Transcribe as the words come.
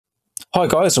Hi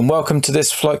guys, and welcome to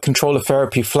this flight controller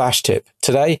therapy flash tip.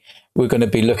 Today we're going to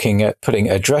be looking at putting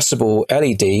addressable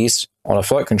LEDs on a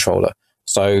flight controller.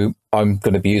 So I'm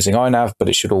going to be using iNav, but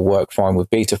it should all work fine with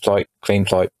Betaflight,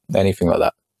 Cleanflight, anything like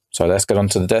that. So let's get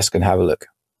onto the desk and have a look.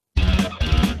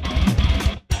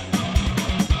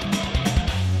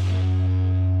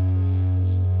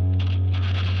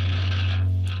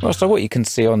 Well, so what you can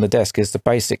see on the desk is the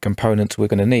basic components we're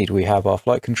going to need. We have our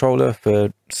flight controller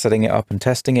for setting it up and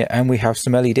testing it, and we have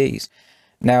some LEDs.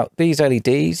 Now, these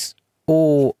LEDs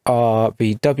all are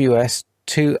the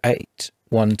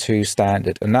WS2812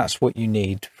 standard, and that's what you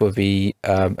need for the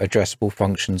addressable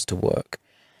functions to work.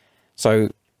 So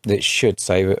it should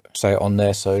say it on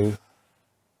there. So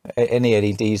any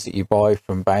LEDs that you buy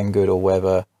from Banggood or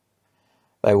wherever,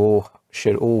 they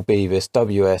should all be this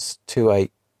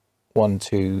WS2812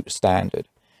 standard.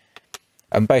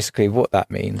 And basically what that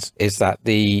means is that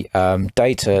the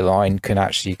data line can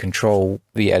actually control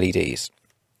the LEDs.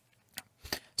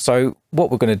 So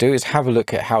what we're going to do is have a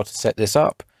look at how to set this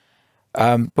up.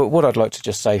 But what I'd like to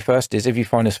just say first is, if you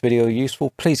find this video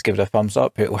useful, please give it a thumbs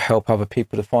up. It will help other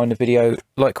people to find the video.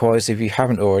 Likewise, if you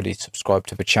haven't already subscribed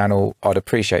to the channel, I'd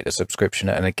appreciate the subscription.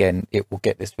 And again, it will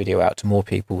get this video out to more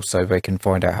people so they can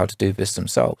find out how to do this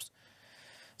themselves.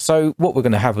 So what we're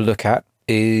going to have a look at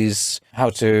is how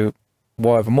to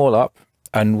wire them all up.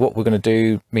 And what we're going to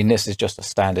do, I mean, this is just a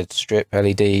standard strip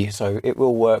LED, so it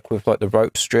will work with like the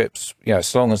rope strips, you know,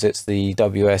 as long as it's the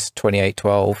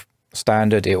WS2812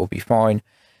 standard, it will be fine.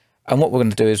 And what we're going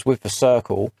to do is, with the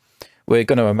circle, we're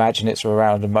going to imagine it's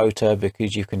around a motor,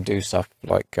 because you can do stuff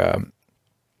like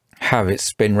have it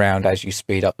spin round as you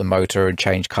speed up the motor and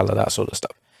change color, that sort of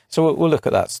stuff. So we'll look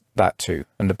at that too,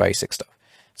 and the basic stuff.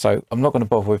 So I'm not going to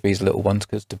bother with these little ones,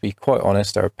 because to be quite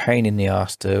honest, they're a pain in the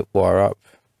ass to wire up.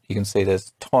 You can see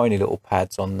there's tiny little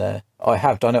pads on there. I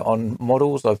have done it on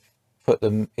models. I've put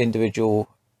them individual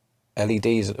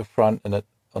LEDs at the front and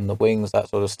on the wings, that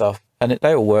sort of stuff, and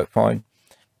they all work fine.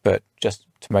 But just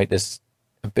to make this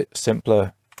a bit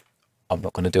simpler, I'm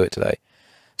not going to do it today.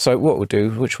 So what we'll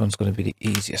do, which one's going to be the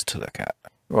easiest to look at?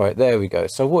 Right, there we go.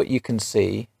 So what you can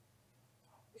see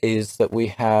is that we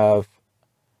have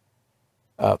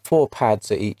 4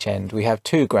 pads at each end. We have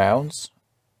 2 grounds,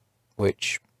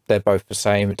 which they're both the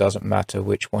same. It doesn't matter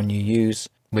which one you use.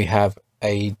 We have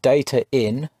a data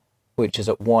in, which is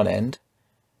at one end,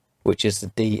 which is the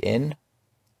D in,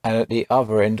 and at the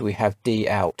other end we have D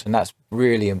out, and that's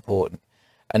really important.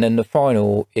 And then the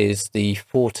final is the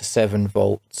 4 to 7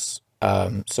 volts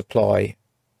supply.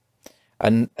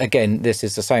 And again, this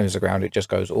is the same as the ground. It just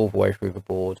goes all the way through the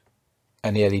board,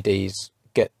 and the LEDs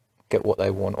get what they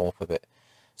want off of it.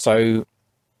 So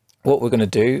what we're going to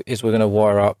do is we're going to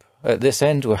wire up at this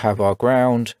end. We'll have our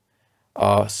ground,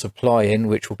 our supply in,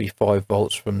 which will be 5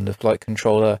 volts from the flight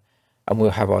controller, and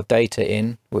we'll have our data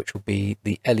in, which will be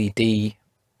the LED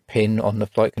pin on the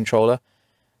flight controller.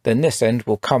 Then this end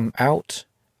will come out,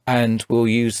 and we'll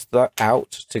use that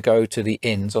out to go to the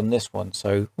ins on this one.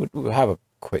 So we'll have a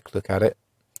quick look at it.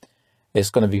 It's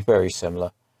going to be very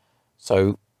similar.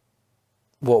 So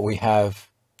what we have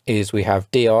is we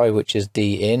have DI, which is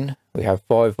D in, we have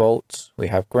 5 volts, we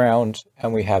have ground,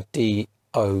 and we have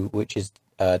DO, which is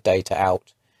data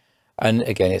out. And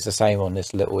again, it's the same on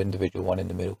this little individual one in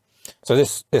the middle. So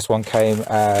this one came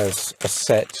as a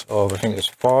set of, I think it's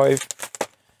 5.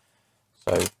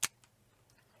 So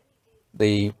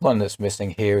the one that's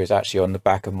missing here is actually on the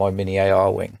back of my mini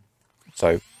AR wing.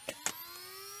 So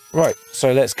right,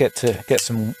 so let's get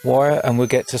some wire, and we'll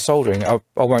get to soldering. I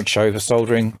won't show the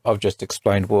soldering. I've just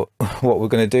explained what we're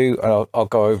going to do, and I'll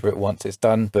go over it once it's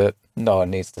done, but no one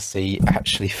needs to see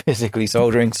actually physically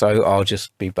soldering, so I'll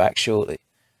just be back shortly.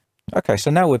 Okay, so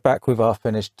now we're back with our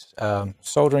finished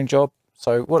soldering job.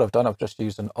 So what I've done, I've just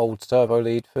used an old servo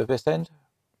lead for this end,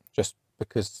 just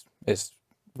because it's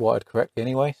wired correctly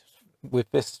anyway, with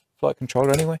this flight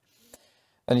controller anyway.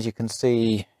 And as you can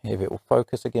see, if it will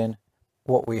focus again,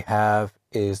 what we have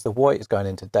is the white is going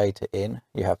into data in.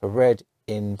 You have the red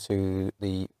into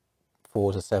the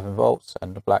 4 to 7 volts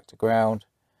and the black to ground.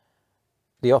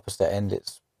 The opposite end,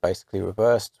 it's basically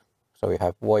reversed. So we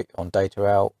have white on data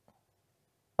out.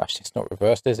 Actually, it's not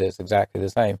reversed, is it? It's exactly the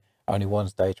same. Only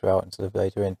one's data out instead of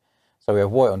data in. So we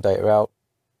have white on data out.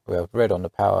 We have red on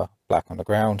the power, black on the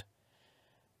ground.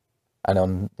 And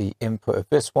on the input of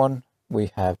this one, we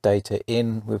have data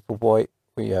in with the white.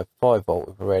 We have 5 volt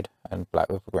with the red and black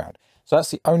with the ground. So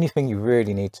that's the only thing you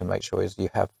really need to make sure is you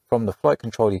have, from the flight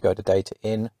controller, you go to data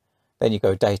in, then you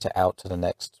go data out to the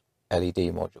next LED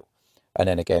module. And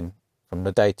then again, from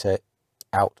the data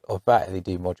out of that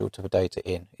LED module to the data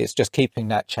in. It's just keeping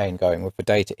that chain going with the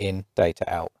data in, data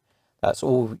out. That's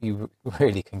all you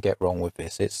really can get wrong with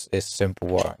this. It's simple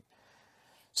wiring.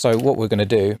 So what we're going to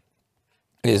do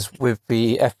is with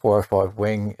the F405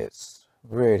 wing, it's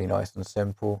really nice and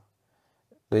simple.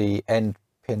 The end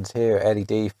pins here are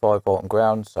LED, 5-volt and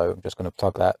ground, so I'm just going to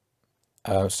plug that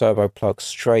servo plug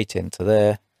straight into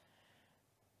there,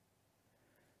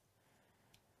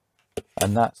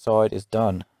 and that side is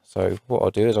done. So what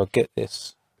I'll do is I'll get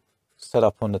this set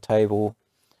up on the table,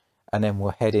 and then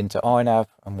we'll head into iNav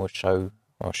and I'll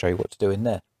show you what to do in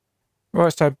there.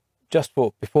 Right, so just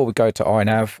before we go to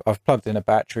iNav, I've plugged in a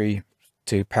battery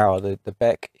to power the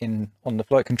BEC in on the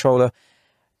flight controller.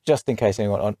 Just in case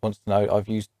anyone wants to know, I've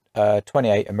used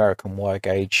 28 American wire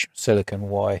gauge silicon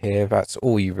wire here. That's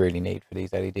all you really need for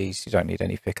these LEDs. You don't need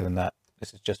any thicker than that.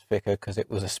 This is just thicker because it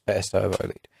was a spare servo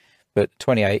lead. But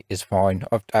 28 is fine.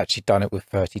 I've actually done it with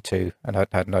 32 and I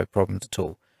had no problems at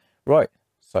all. Right,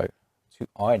 so to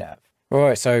iNav.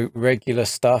 Right, so regular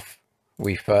stuff.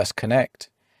 We first connect.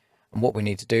 And what we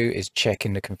need to do is check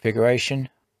in the configuration.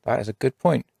 That is a good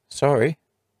point. Sorry.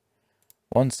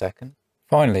 1 second.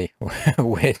 Finally,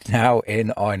 we're now in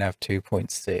iNav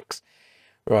 2.6.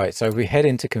 Right, so we head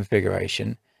into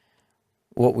configuration.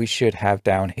 What we should have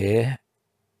down here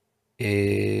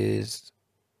is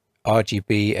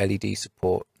RGB LED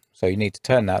support. So you need to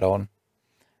turn that on.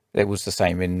 It was the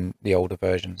same in the older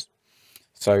versions.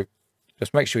 So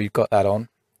just make sure you've got that on.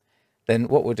 Then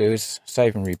what we'll do is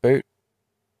save and reboot.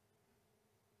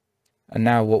 And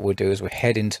now what we'll do is we'll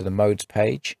head into the modes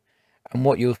page. And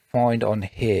what you'll find on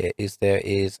here is there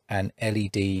is an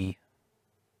LED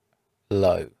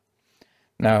low.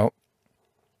 Now,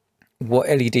 what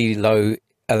LED low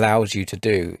allows you to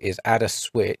do is add a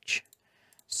switch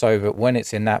so that when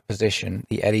it's in that position,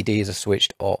 the LEDs are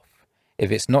switched off. If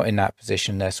it's not in that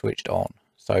position, they're switched on.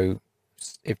 So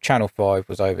if channel 5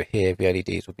 was over here, the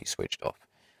LEDs would be switched off.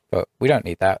 But we don't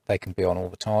need that. They can be on all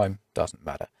the time. Doesn't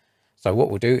matter. So what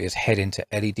we'll do is head into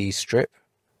LED strip.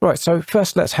 Right, so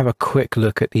first let's have a quick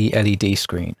look at the LED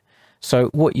screen. So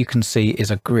what you can see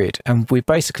is a grid, and we're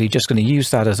basically just going to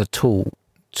use that as a tool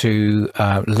to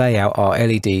lay out our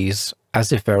LEDs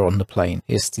as if they're on the plane.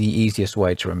 It's the easiest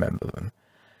way to remember them.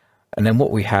 And then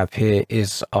what we have here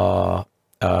is our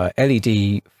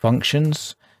LED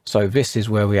functions. So this is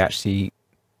where we actually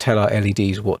tell our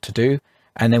LEDs what to do.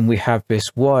 And then we have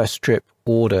this wire strip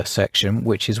order section,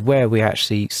 which is where we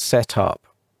actually set up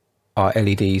our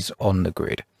LEDs on the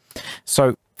grid.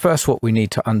 So first, what we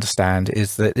need to understand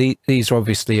is that these are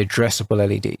obviously addressable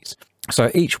LEDs.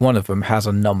 So each one of them has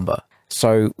a number.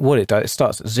 So what it does, it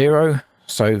starts at 0.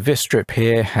 So this strip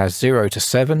here has 0 to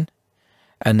 7.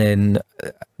 And then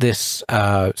this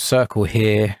circle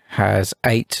here has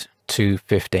 8 to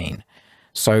 15.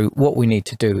 So what we need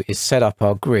to do is set up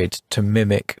our grid to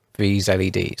mimic these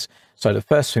LEDs. So the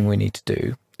first thing we need to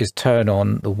do is turn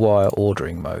on the wire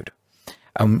ordering mode.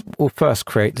 We'll first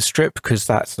create the strip because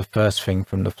that's the first thing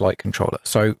from the flight controller.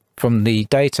 So from the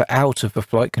data out of the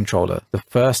flight controller, the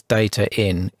first data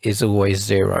in is always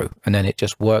 0, and then it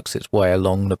just works its way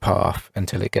along the path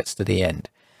until it gets to the end.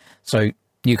 So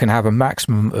you can have a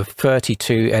maximum of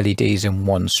 32 LEDs in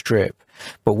one strip,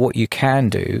 but what you can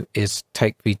do is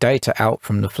take the data out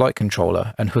from the flight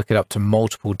controller and hook it up to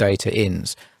multiple data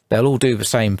ins. They'll all do the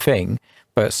same thing,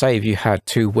 but say if you had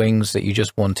 2 wings that you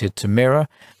just wanted to mirror,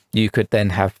 you could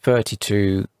then have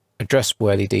 32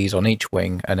 addressable LEDs on each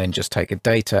wing and then just take a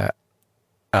data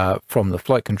from the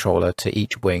flight controller to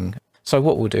each wing. So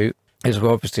what we'll do is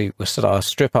we'll set our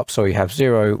strip up so we have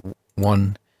 0,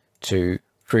 1, 2,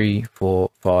 3, 4,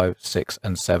 5, 6,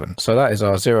 and 7. So that is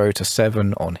our 0 to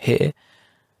 7 on here.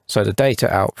 So the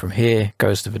data out from here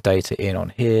goes to the data in on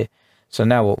here. So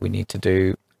now what we need to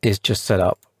do is just set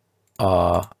up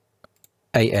our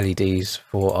 8 LEDs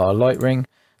for our light ring.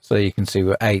 So you can see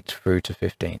we're 8 through to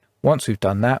 15. Once we've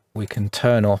done that, we can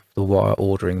turn off the wire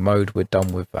ordering mode. We're done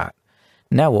with that.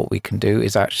 Now what we can do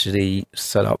is actually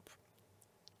set up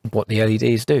what the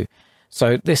LEDs do.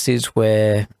 So this is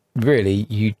where really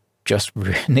you just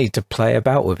need to play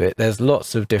about with it. There's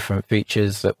lots of different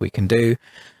features that we can do.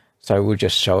 So we'll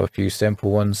just show a few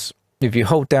simple ones. If you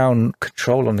hold down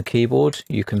Control on the keyboard,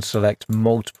 you can select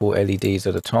multiple LEDs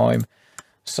at a time.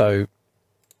 So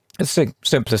the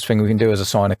simplest thing we can do is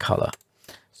assign a color.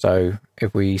 So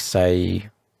if we say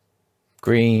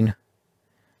green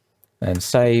and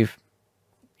save,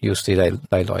 you'll see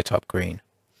they light up green.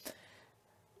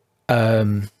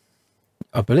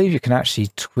 I believe you can actually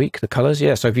tweak the colors.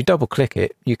 Yeah, so if you double click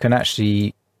it, you can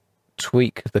actually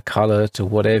tweak the color to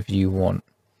whatever you want.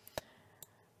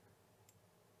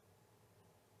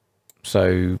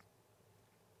 So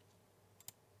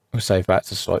we'll say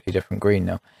that's a slightly different green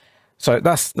now. So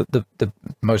that's the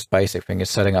most basic thing, is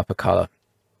setting up a color.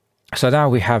 So now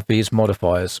we have these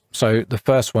modifiers. So the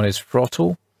first one is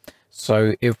throttle.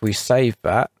 So if we save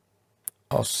that,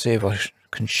 I'll see if I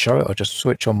can show it. I'll just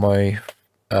switch on my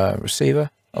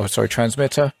receiver. Oh, sorry,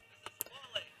 transmitter.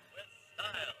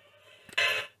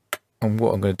 And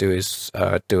what I'm going to do is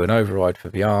do an override for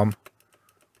the arm.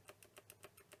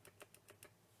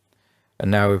 And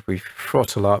now if we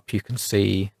throttle up, you can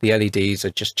see the LEDs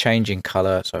are just changing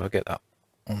color. So I'll get that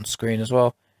on screen as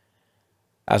well.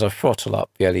 As I throttle up,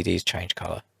 the LEDs change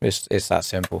color. It's that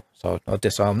simple. So I'll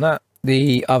disarm that.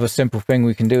 The other simple thing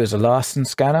we can do is a Larsen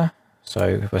scanner. So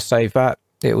if I save that,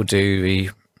 it will do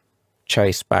the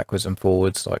chase backwards and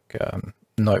forwards like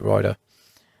Knight Rider.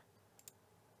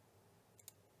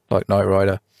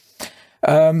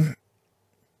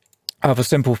 Other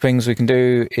simple things we can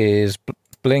do is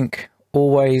blink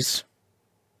always.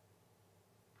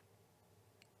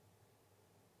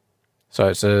 So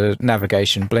it's a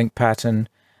navigation blink pattern.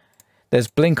 There's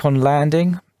blink on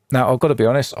landing. Now I've got to be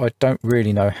honest, I don't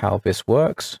really know how this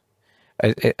works,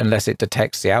 unless it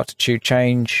detects the altitude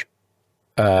change,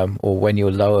 or when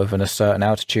you're lower than a certain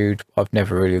altitude. I've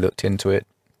never really looked into it,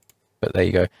 but there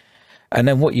you go. And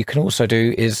then what you can also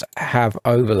do is have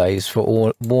overlays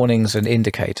for warnings and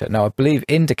indicator. Now I believe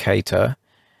indicator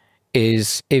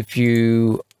is if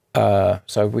you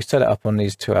so we set it up on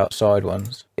these two outside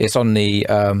ones. It's on the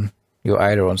your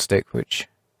aileron stick, which,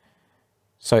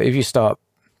 so if you start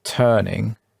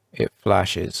turning, it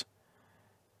flashes.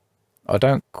 I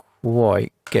don't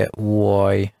quite get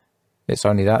why it's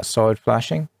only that side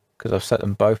flashing, because I've set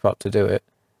them both up to do it.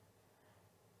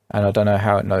 And I don't know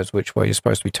how it knows which way you're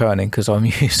supposed to be turning, because I'm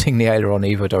using the aileron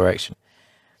either direction.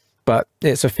 But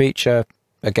it's a feature.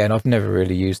 Again, I've never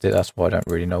really used it. That's why I don't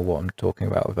really know what I'm talking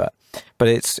about with that. But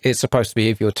it's supposed to be,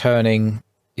 if you're turning,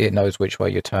 it knows which way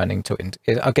you're turning to.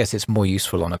 I guess it's more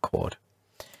useful on a quad.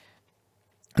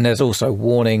 And there's also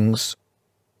warnings.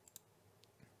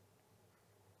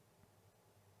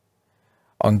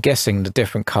 I'm guessing the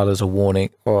different colors are warning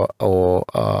or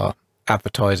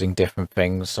advertising different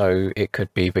things. So it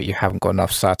could be that you haven't got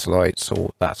enough satellites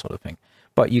or that sort of thing.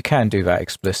 But you can do that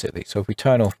explicitly. So if we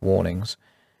turn off warnings,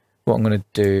 what I'm going to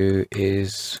do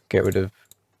is get rid of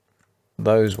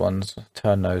those ones,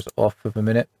 turn those off for a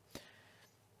minute,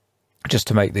 just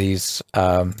to make these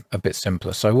a bit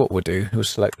simpler. So what we'll do, we'll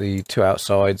select the two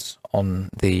outsides on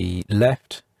the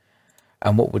left,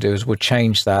 and what we'll do is we'll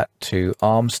change that to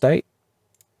arm state,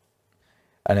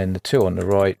 and then the two on the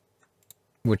right,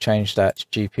 we'll change that to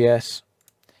GPS.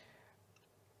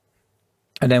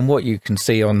 And then what you can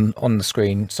see on the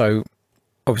screen, so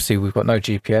obviously we've got no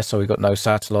GPS, so we've got no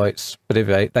satellites, but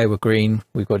if they were green,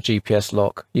 we've got GPS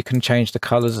lock. You can change the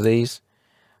colors of these.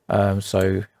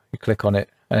 So you click on it,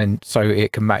 and so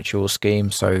it can match your scheme.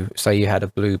 So say you had a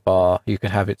blue bar, you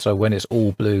can have it so when it's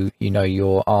all blue, you know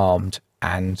you're armed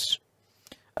and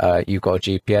you've got a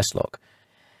GPS lock.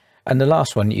 And the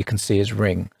last one you can see is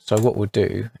ring. So what we'll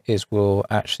do is we'll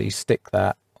actually stick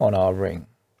that on our ring.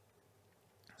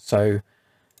 So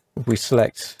if we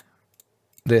select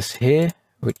this here,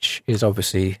 which is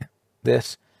obviously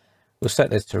this, we'll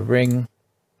set this to ring,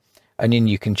 and then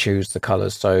you can choose the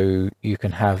colors. So you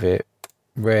can have it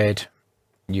red,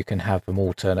 you can have them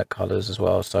alternate colors as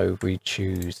well. So if we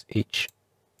choose each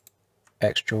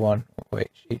extra one, or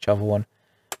each other one,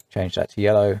 change that to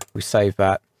yellow, we save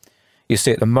that. You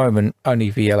see at the moment only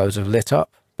the yellows have lit up,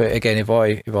 but again, if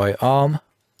I arm,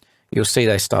 you'll see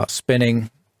they start spinning.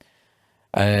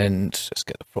 And let's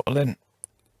get the throttle in.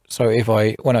 So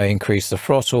when I increase the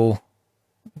throttle,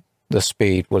 the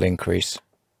speed will increase.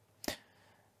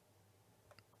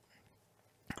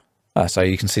 So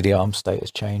you can see the arm state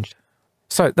has changed.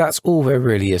 So that's all there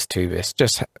really is to this.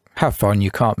 Just have fun.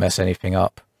 You can't mess anything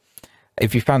up.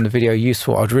 If you found the video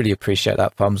useful, I'd really appreciate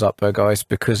that thumbs up though, guys,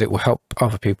 because it will help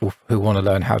other people who want to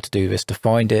learn how to do this to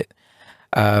find it.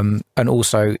 And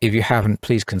also, if you haven't,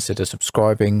 please consider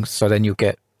subscribing, so then you'll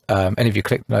get and if you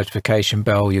click the notification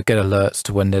bell, you'll get alerts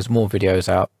to when there's more videos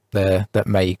out there that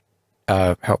may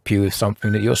help you with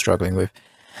something that you're struggling with.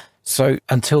 So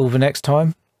until the next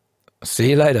time,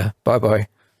 see you later. Bye bye.